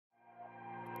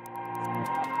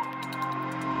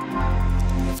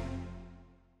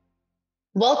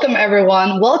Welcome,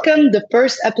 everyone. Welcome the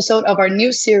first episode of our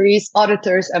new series,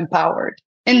 Auditors Empowered.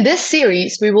 In this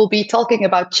series, we will be talking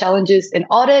about challenges in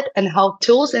audit and how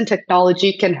tools and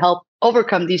technology can help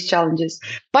overcome these challenges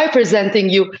by presenting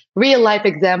you real-life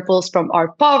examples from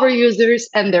our power users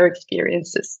and their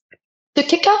experiences. To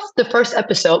kick off the first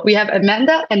episode, we have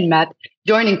Amanda and Matt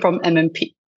joining from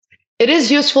MNP. It is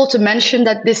useful to mention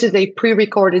that this is a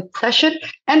pre-recorded session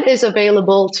and is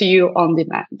available to you on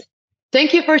demand.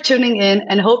 Thank you for tuning in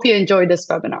and hope you enjoyed this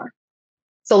webinar.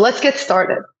 So let's get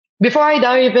started. Before I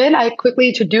dive in, I quickly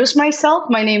introduce myself.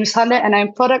 My name is Hannah and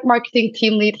I'm Product Marketing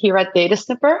Team Lead here at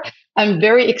DataSnipper. I'm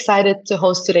very excited to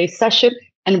host today's session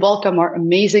and welcome our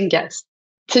amazing guests.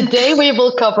 Today, we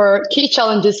will cover key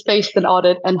challenges faced in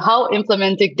audit and how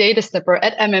implementing DataSnipper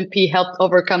at MNP helped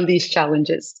overcome these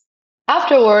challenges.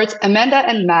 Afterwards, Amanda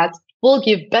and Matt will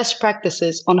give best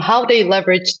practices on how they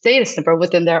leverage DataSnipper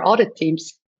within their audit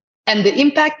teams and the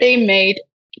impact they made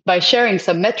by sharing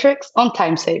some metrics on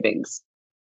time savings.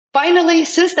 Finally,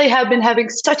 since they have been having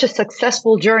such a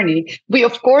successful journey, we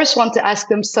of course want to ask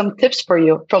them some tips for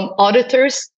you from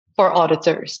auditors for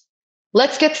auditors.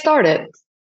 Let's get started.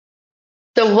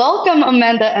 So welcome,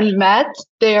 Amanda and Matt.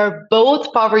 They are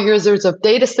both power users of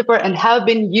DataSnipper and have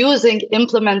been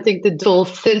implementing the tool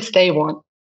since day one.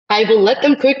 I will let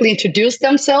them quickly introduce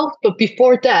themselves, but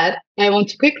before that, I want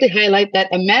to quickly highlight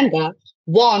that Amanda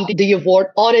won the award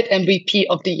Audit MVP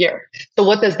of the Year. So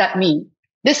what does that mean?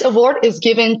 This award is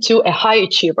given to a high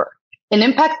achiever, an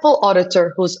impactful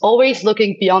auditor who's always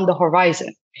looking beyond the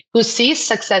horizon, who sees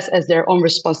success as their own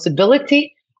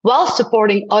responsibility while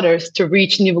supporting others to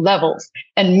reach new levels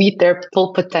and meet their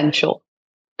full potential.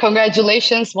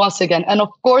 Congratulations once again. And of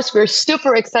course, we're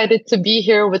super excited to be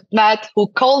here with Matt, who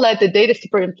co-led the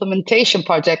DataSnipper implementation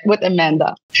project with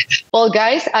Amanda. Well,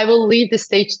 guys, I will leave the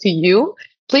stage to you.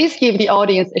 Please give the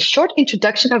audience a short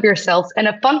introduction of yourselves and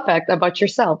a fun fact about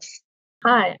yourselves.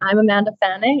 Hi, I'm Amanda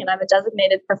Fanning, and I'm a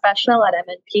designated professional at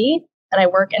MNP, and I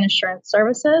work in assurance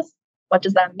services. What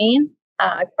does that mean?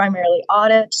 I primarily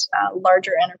audit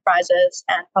larger enterprises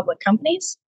and public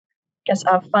companies. I guess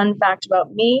a fun fact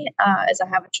about me is I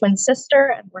have a twin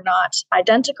sister, and we're not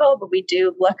identical, but we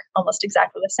do look almost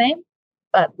exactly the same.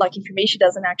 But lucky for me, she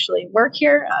doesn't actually work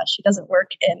here. She doesn't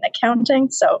work in accounting,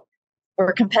 so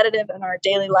we're competitive in our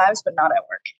daily lives, but not at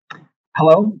work.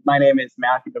 Hello, my name is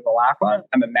Matthew Bivalacqua.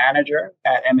 I'm a manager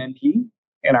at MNP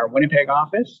in our Winipeg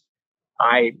office.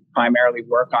 I primarily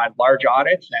work on large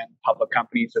audits and public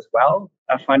companies as well.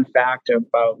 A fun fact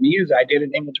about me is I did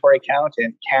an inventory count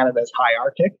in Canada's high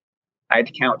Arctic. I had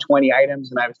to count 20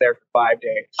 items and I was there for 5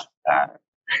 days.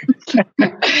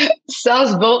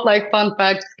 Sounds both like fun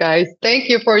facts, guys. Thank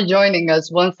you for joining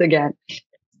us once again.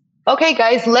 Okay,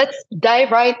 guys, let's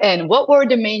dive right in. What were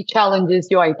the main challenges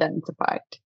you identified?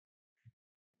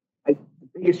 The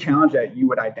biggest challenge that you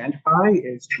would identify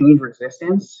is change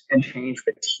resistance and change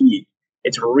fatigue.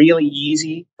 It's really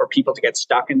easy for people to get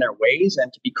stuck in their ways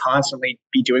and to be constantly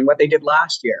doing what they did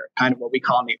last year, kind of what we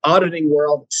call in the auditing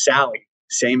world, Sally,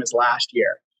 same as last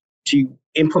year. To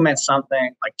implement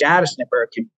something like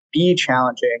DataSnipper can be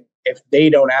challenging if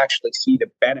they don't actually see the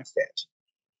benefit.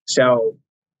 So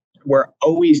we're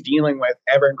always dealing with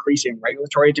ever increasing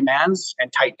regulatory demands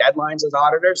and tight deadlines as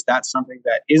auditors. That's something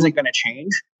that isn't going to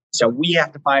change. So we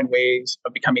have to find ways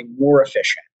of becoming more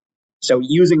efficient. So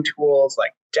using tools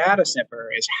like DataSnipper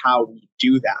is how we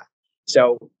do that.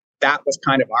 So that was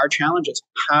kind of our challenge, is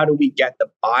how do we get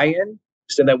the buy-in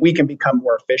so that we can become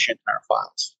more efficient in our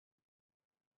files?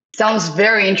 Sounds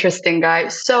very interesting,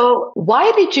 guys. So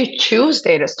why did you choose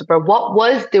DataSnipper? What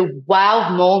was the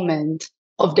wow moment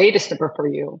of DataSnipper for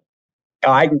you?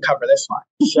 Oh, I can cover this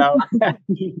one. So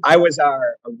I was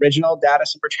our original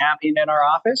DataSnipper champion in our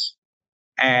office.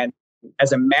 And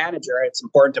as a manager, it's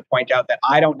important to point out that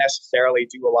I don't necessarily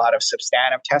do a lot of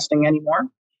substantive testing anymore,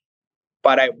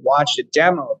 but I watched a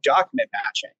demo of document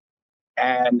matching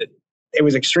and it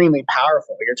was extremely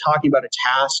powerful. You're talking about a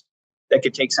task that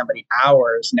could take somebody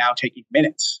hours, now taking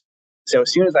minutes. So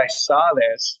as soon as I saw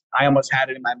this, I almost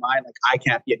had it in my mind, like, I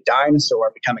can't be a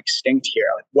dinosaur, become extinct here.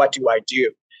 Like, what do I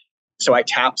do? So I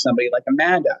tapped somebody like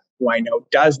Amanda, who I know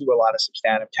does do a lot of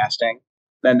substantive testing.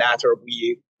 Then that's where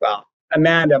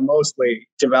Amanda mostly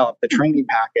developed the training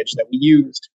package that we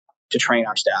used to train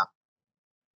our staff.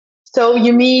 So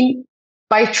you mean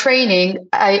by training,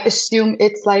 I assume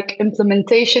it's like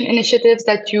implementation initiatives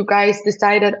that you guys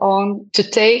decided on to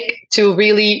take to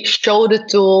really show the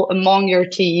tool among your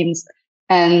teams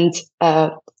and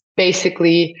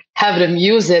basically have them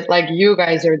use it like you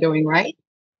guys are doing, right?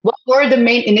 What were the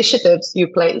main initiatives you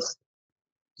placed?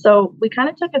 So we kind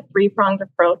of took a three-pronged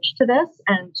approach to this,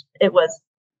 and it was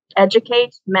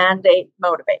Educate, mandate,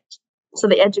 motivate. So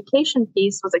the education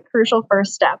piece was a crucial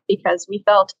first step because we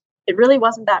felt it really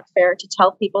wasn't that fair to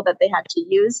tell people that they had to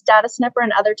use DataSnipper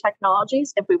and other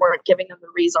technologies if we weren't giving them the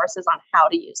resources on how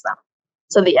to use them.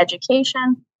 So the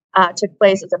education took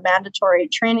place as a mandatory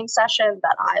training session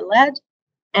that I led,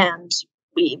 and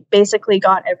we basically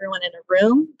got everyone in a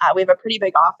room. We have a pretty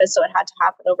big office, so it had to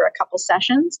happen over a couple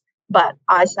sessions, but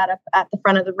I sat up at the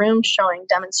front of the room showing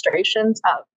demonstrations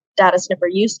of DataSnipper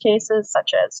use cases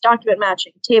such as document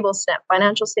matching, TableSnip,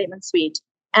 financial statement suite,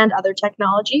 and other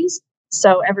technologies.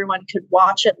 So everyone could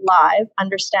watch it live,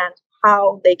 understand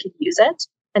how they could use it,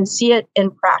 and see it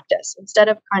in practice. Instead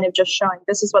of kind of just showing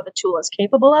this is what the tool is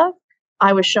capable of,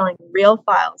 I was showing real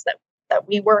files that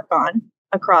we work on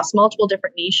across multiple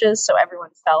different niches, so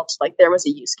everyone felt like there was a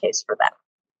use case for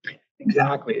them.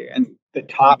 Exactly. And the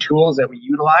top tools that we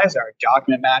utilize are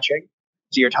document matching.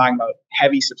 So you're talking about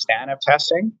heavy substantive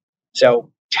testing.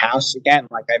 So tasks, again,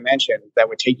 like I mentioned, that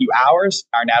would take you hours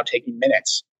are now taking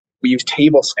minutes. We use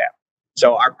TableSnip.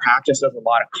 So our practice does a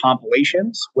lot of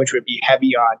compilations, which would be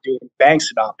heavy on doing bank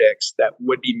synoptics that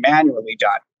would be manually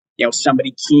done.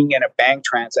 Somebody keying in a bank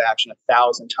transaction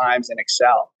 1,000 times in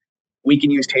Excel. We can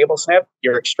use TableSnip.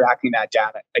 You're extracting that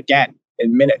data, again,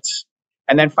 in minutes.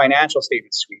 And then financial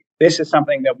statement suite. This is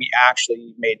something that we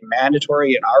actually made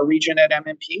mandatory in our region at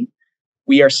MNP.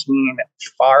 We are seeing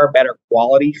far better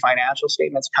quality financial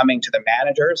statements coming to the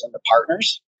managers and the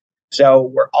partners.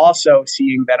 So we're also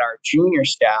seeing that our junior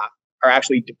staff are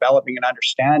actually developing an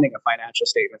understanding of financial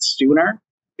statements sooner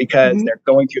because they're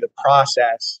going through the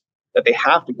process that they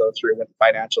have to go through with the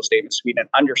financial statement suite and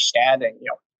understanding,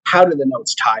 how do the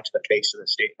notes tie to the face of the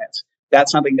statements?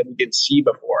 That's something that we didn't see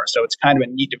before. So it's kind of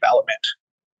a neat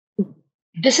development.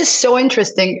 This is so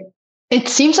interesting. It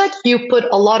seems like you put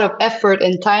a lot of effort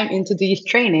and time into these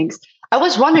trainings. I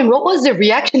was wondering, what was the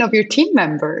reaction of your team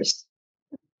members?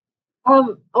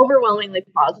 Overwhelmingly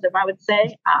positive, I would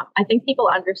say. I think people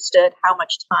understood how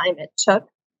much time it took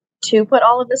to put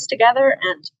all of this together,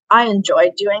 and I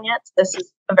enjoyed doing it. This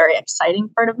is a very exciting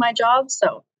part of my job.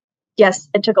 So yes,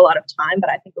 it took a lot of time,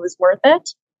 but I think it was worth it.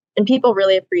 And people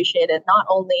really appreciated not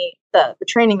only the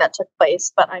training that took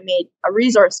place, but I made a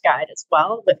resource guide as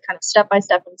well with kind of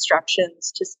step-by-step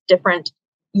instructions, just different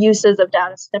uses of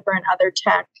DataSnipper and other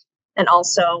tech, and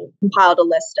also compiled a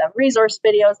list of resource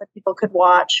videos that people could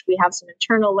watch. We have some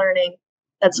internal learning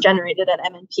that's generated at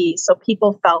MNP, so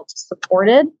people felt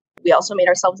supported. We also made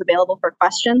ourselves available for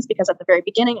questions because at the very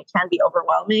beginning, it can be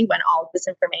overwhelming when all of this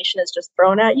information is just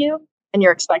thrown at you and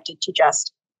you're expected to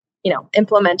just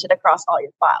implement it across all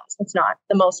your files. It's not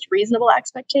the most reasonable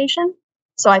expectation.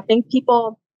 So I think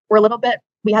people were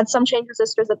we had some change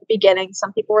resistors at the beginning.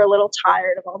 Some people were a little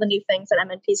tired of all the new things that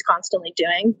MNP is constantly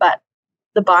doing, but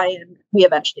the buy-in, we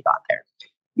eventually got there.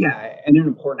 Yeah, and an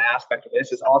important aspect of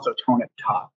this is also tone at the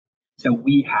top. So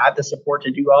we had the support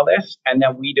to do all this, and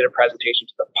then we did a presentation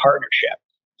to the partnership.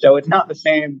 So it's not the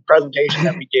same presentation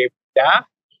that we gave staff,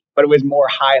 but it was more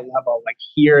high level, like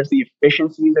here's the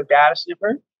efficiencies of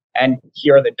DataSnipper, and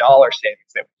here are the dollar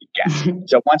savings that we could get.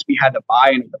 So once we had the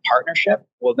buy-in of the partnership,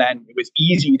 well, then it was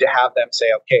easy to have them say,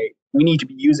 okay, we need to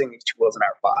be using these tools in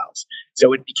our files.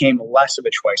 So it became less of a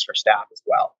choice for staff as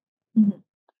well.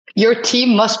 Your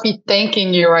team must be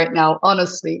thanking you right now,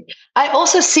 honestly. I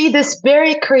also see this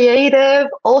very creative,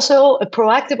 also a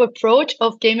proactive approach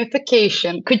of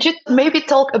gamification. Could you maybe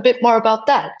talk a bit more about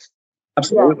that?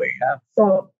 Absolutely, yeah.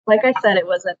 So, like I said, it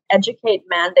was an educate,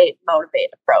 mandate, motivate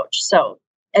approach. So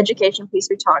education piece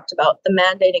we talked about, the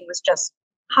mandating was just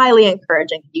highly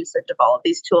encouraging the usage of all of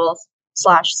these tools, /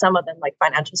 some of them like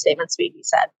financial statement suite, we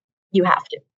said, you have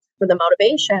to. For the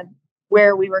motivation,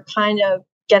 where we were kind of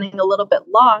getting a little bit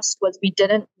lost was we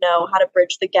didn't know how to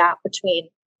bridge the gap between,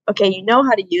 okay, you know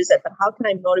how to use it, but how can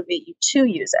I motivate you to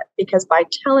use it? Because by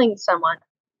telling someone,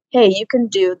 hey, you can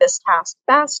do this task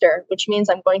faster, which means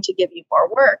I'm going to give you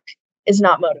more work, is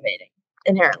not motivating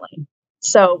inherently.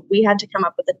 So we had to come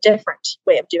up with a different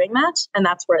way of doing that. And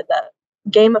that's where the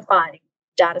gamifying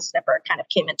DataSnipper kind of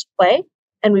came into play.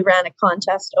 And we ran a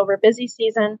contest over busy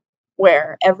season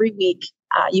where every week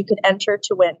you could enter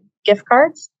to win gift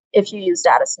cards if you use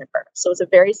DataSnipper. So it was a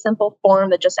very simple form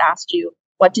that just asked you,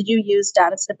 what did you use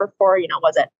DataSnipper for?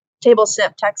 Was it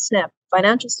TableSnip, TextSnip,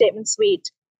 financial statement suite?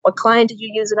 What client did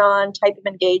you use it on? Type of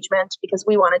engagement, because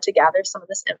we wanted to gather some of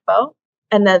this info.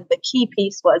 And then the key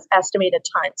piece was estimated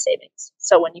time savings.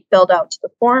 So when you filled out the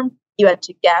form, you had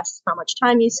to guess how much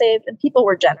time you saved, and people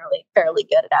were generally fairly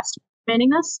good at estimating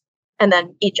this. And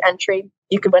then each entry,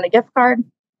 you could win a gift card.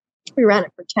 We ran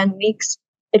it for 10 weeks.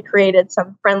 It created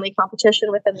some friendly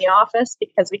competition within the office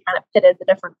because we kind of pitted the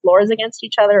different floors against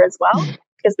each other as well.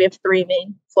 because we have 3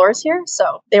 main floors here.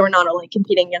 So they were not only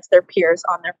competing against their peers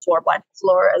on their blind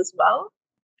floor as well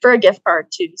for a gift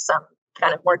card to some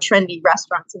kind of more trendy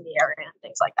restaurants in the area and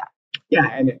things like that. Yeah,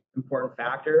 and an important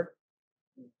factor,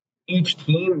 each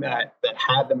team that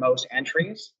had the most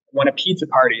entries won a pizza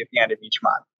party at the end of each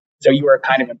month. So you were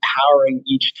kind of empowering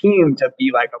each team to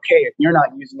be like, okay, if you're not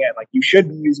using it, like you should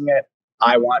be using it.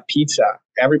 I want pizza.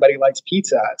 Everybody likes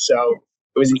pizza. So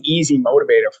it was an easy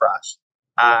motivator for us.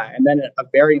 And then a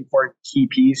very important key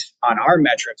piece on our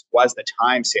metrics was the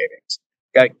time savings.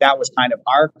 Like that was kind of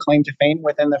our claim to fame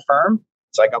within the firm.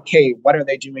 It's like, okay, what are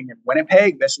they doing in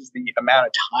Winnipeg? This is the amount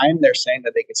of time they're saying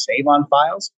that they could save on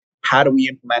files. How do we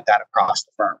implement that across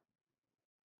the firm?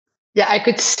 Yeah, I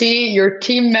could see your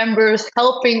team members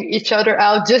helping each other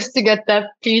out just to get that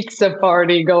pizza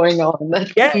party going on.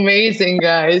 That's amazing,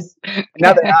 guys.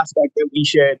 Another aspect that we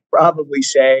should probably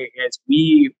say is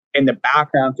we, in the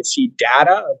background, could see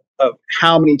data of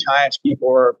how many times people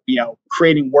were,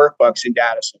 creating workbooks in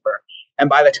DataSnipper. And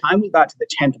by the time we got to the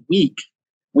 10th week,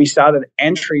 we saw that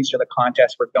entries to the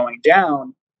contest were going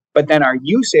down, but then our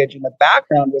usage in the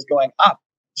background was going up.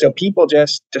 So people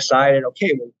just decided,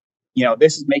 okay, well,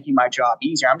 this is making my job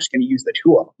easier. I'm just going to use the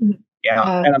tool,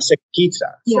 and I'm sick of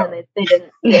pizza. Yeah, so. they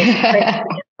didn't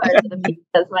part of the pizza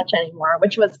as much anymore,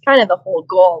 which was kind of the whole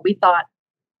goal. We thought,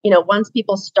 once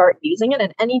people start using it,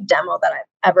 in any demo that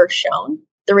I've ever shown,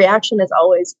 the reaction is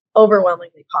always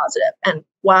overwhelmingly positive. And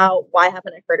wow, why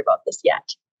haven't I heard about this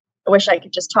yet? I wish I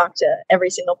could just talk to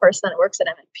every single person that works at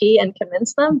MNP and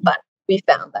convince them, but we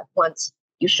found that once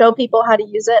you show people how to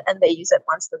use it and they use it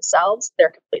once themselves, they're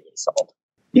completely sold.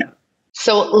 Yeah.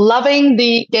 So loving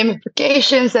the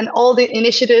gamifications and all the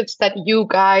initiatives that you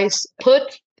guys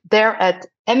put there at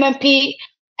MNP.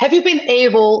 Have you been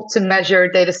able to measure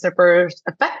DataSnipper's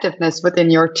effectiveness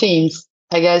within your teams?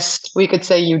 I guess we could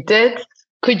say you did.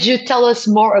 Could you tell us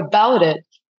more about it?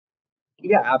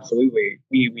 Yeah, absolutely.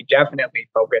 We definitely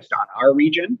focused on our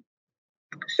region.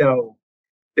 So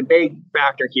the big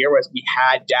factor here was we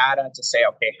had data to say,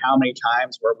 okay, how many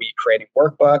times were we creating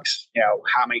workbooks?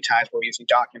 How many times were we using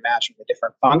document matching the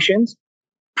different functions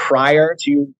prior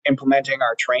to implementing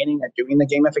our training and doing the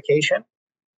gamification?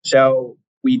 So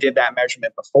we did that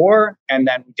measurement before, and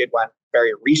then we did one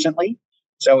very recently.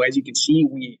 So as you can see,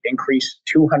 we increased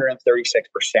 236%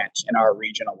 in our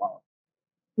region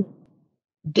alone.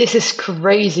 This is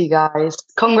crazy, guys.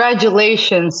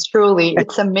 Congratulations, truly.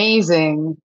 It's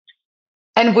amazing.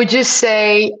 And would you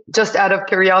say, just out of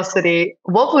curiosity,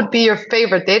 what would be your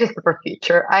favorite DataSnipper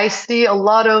feature? I see a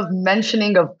lot of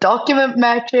mentioning of document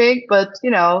matching, but,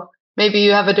 maybe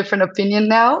you have a different opinion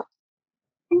now?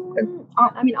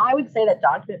 I would say that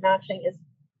document matching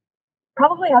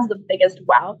probably has the biggest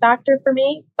wow factor for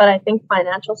me, but I think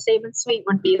financial statement suite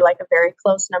would be like a very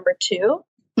close number 2.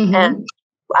 Mm-hmm. And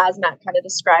as Matt kind of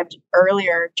described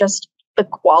earlier, just the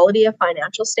quality of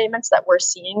financial statements that we're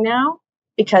seeing now,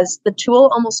 because the tool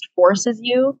almost forces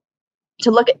you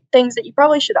to look at things that you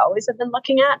probably should always have been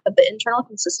looking at, but the internal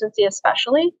consistency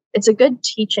especially, it's a good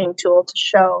teaching tool to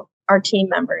show our team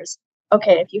members,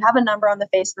 okay, if you have a number on the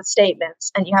face of the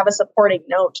statements and you have a supporting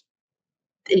note,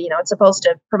 it's supposed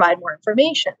to provide more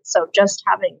information. So just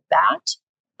having that,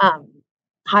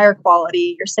 higher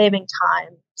quality, you're saving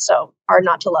time. So hard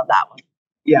not to love that one.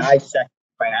 Yeah, I second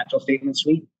financial statement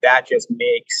suite. That just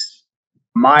makes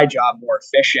my job more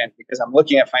efficient because I'm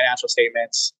looking at financial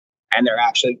statements and they're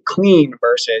actually clean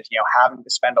versus, having to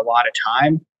spend a lot of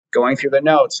time going through the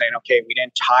notes saying, okay, we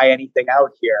didn't tie anything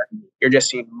out here. You're just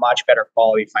seeing much better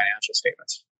quality financial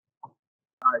statements.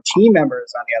 Our team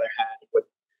members, on the other hand,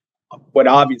 would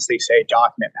obviously say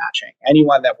document matching.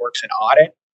 Anyone that works in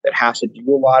audit that has to do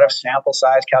a lot of sample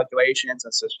size calculations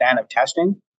and substantive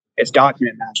testing, it's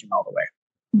document matching all the way.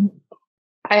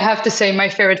 I have to say my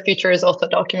favorite feature is also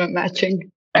document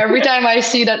matching. Every time I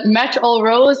see that match all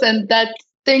rows and that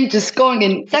thing just going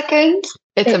in seconds,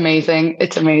 it's amazing.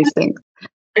 It's amazing.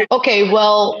 Okay,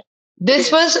 well,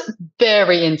 this was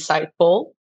very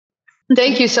insightful.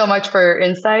 Thank you so much for your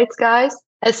insights, guys.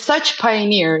 As such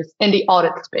pioneers in the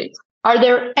audit space, are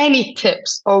there any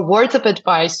tips or words of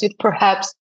advice you'd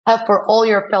perhaps have for all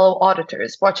your fellow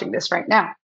auditors watching this right now?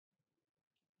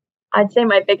 I'd say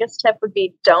my biggest tip would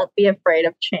be don't be afraid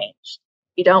of change.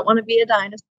 You don't want to be a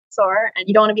dinosaur and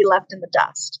you don't want to be left in the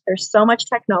dust. There's so much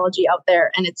technology out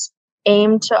there and it's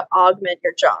aimed to augment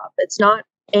your job. It's not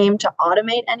aimed to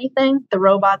automate anything. The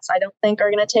robots, I don't think,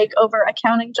 are going to take over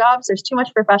accounting jobs. There's too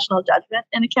much professional judgment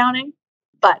in accounting.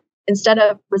 But instead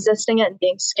of resisting it and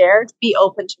being scared, be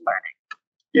open to learning.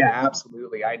 Yeah,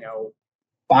 absolutely. I know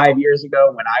 5 years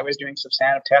ago when I was doing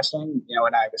substantive testing,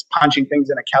 and I was punching things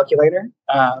in a calculator,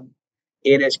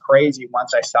 it is crazy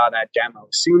once I saw that demo.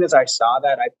 As soon as I saw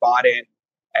that, I bought in.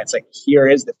 And it's like, here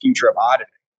is the future of auditing.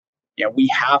 We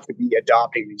have to be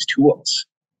adopting these tools.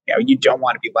 You don't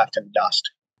want to be left in the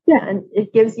dust. Yeah, and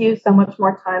it gives you so much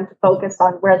more time to focus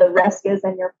on where the risk is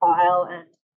in your file, and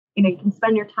you can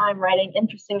spend your time writing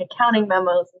interesting accounting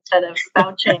memos instead of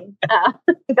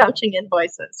vouching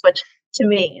invoices, which to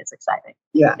me is exciting.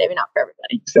 Yeah, maybe not for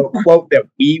everybody. So a quote that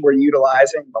we were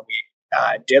utilizing when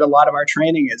we did a lot of our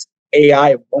training is,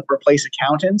 AI won't replace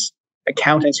accountants.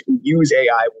 Accountants who use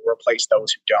AI will replace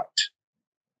those who don't.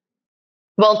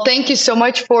 Well, thank you so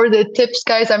much for the tips,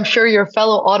 guys. I'm sure your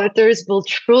fellow auditors will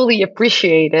truly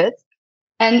appreciate it.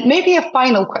 And maybe a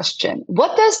final question.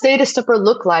 What does DataSnipper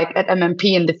look like at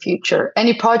MNP in the future?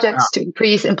 Any projects to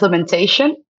increase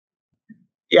implementation?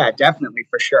 Yeah, definitely,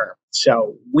 for sure.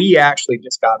 So we actually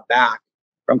just got back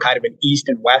from kind of an East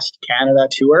and West Canada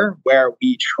tour where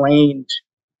we trained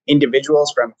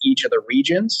individuals from each of the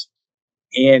regions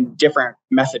in different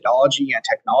methodology and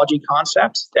technology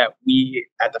concepts that we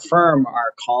at the firm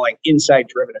are calling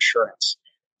insight-driven assurance.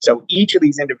 So each of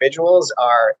these individuals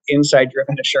are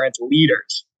insight-driven assurance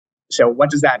leaders. So what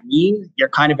does that mean? You're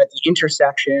kind of at the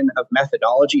intersection of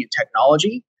methodology and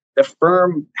technology. The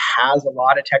firm has a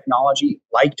lot of technology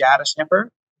like DataSnipper.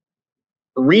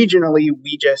 Regionally,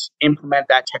 we just implement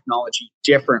that technology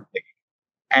differently.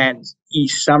 And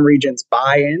some regions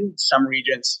buy in, some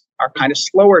regions are kind of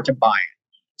slower to buy in.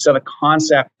 So the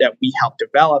concept that we help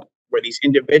develop were these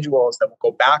individuals that will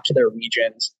go back to their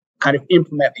regions, kind of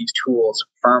implement these tools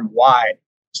firm-wide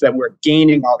so that we're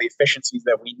gaining all the efficiencies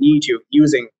that we need to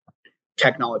using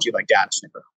technology like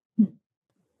DataSnipper.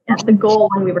 Yeah, the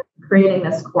goal when we were creating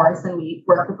this course, and we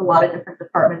worked with a lot of different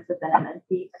departments within MNP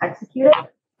to execute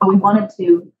it, but we wanted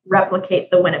to replicate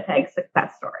the Winipeg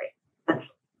success story, essentially.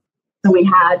 So we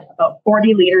had about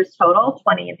 40 leaders total,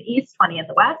 20 in the East, 20 in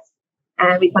the West.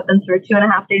 And we put them through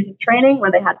 2.5 days of training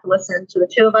where they had to listen to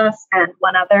the two of us and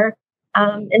one other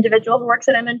individual who works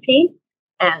at MNP.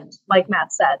 And like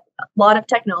Matt said, a lot of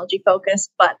technology focus,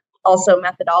 but also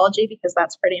methodology, because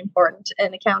that's pretty important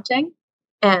in accounting.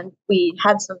 And we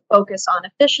had some focus on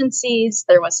efficiencies.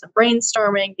 There was some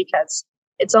brainstorming because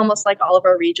it's almost like all of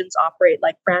our regions operate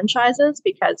like franchises,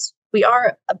 because we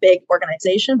are a big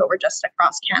organization, but we're just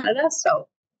across Canada. So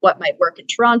what might work in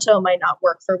Toronto might not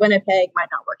work for Winnipeg, might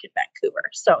not work in Vancouver.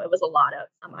 So it was a lot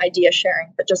of idea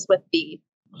sharing, but just with the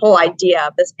whole idea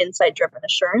of this insight-driven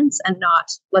assurance, and not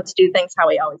let's do things how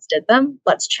we always did them.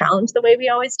 Let's challenge the way we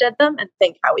always did them and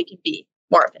think how we can be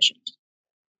more efficient.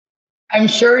 I'm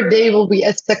sure they will be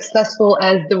as successful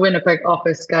as the Winnipeg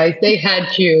office, guys. They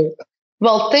had you.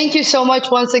 Well, thank you so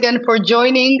much once again for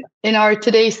joining in our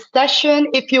today's session.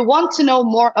 If you want to know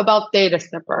more about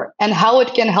DataSnipper and how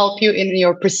it can help you in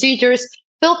your procedures,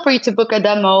 feel free to book a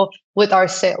demo with our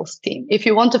sales team. If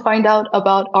you want to find out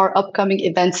about our upcoming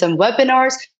events and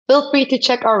webinars, feel free to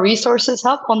check our resources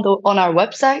hub on our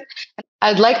website.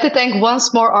 I'd like to thank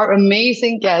once more our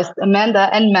amazing guests, Amanda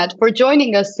and Matt, for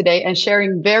joining us today and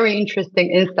sharing very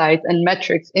interesting insights and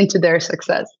metrics into their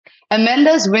success.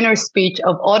 Amanda's winner speech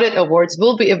of Audit Awards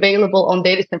will be available on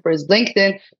DataSnipper's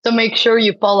LinkedIn, so make sure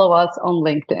you follow us on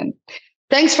LinkedIn.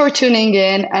 Thanks for tuning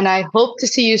in, and I hope to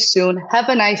see you soon. Have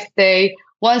a nice day.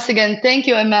 Once again, thank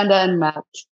you, Amanda and Matt.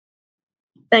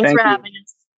 Thanks for having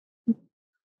us.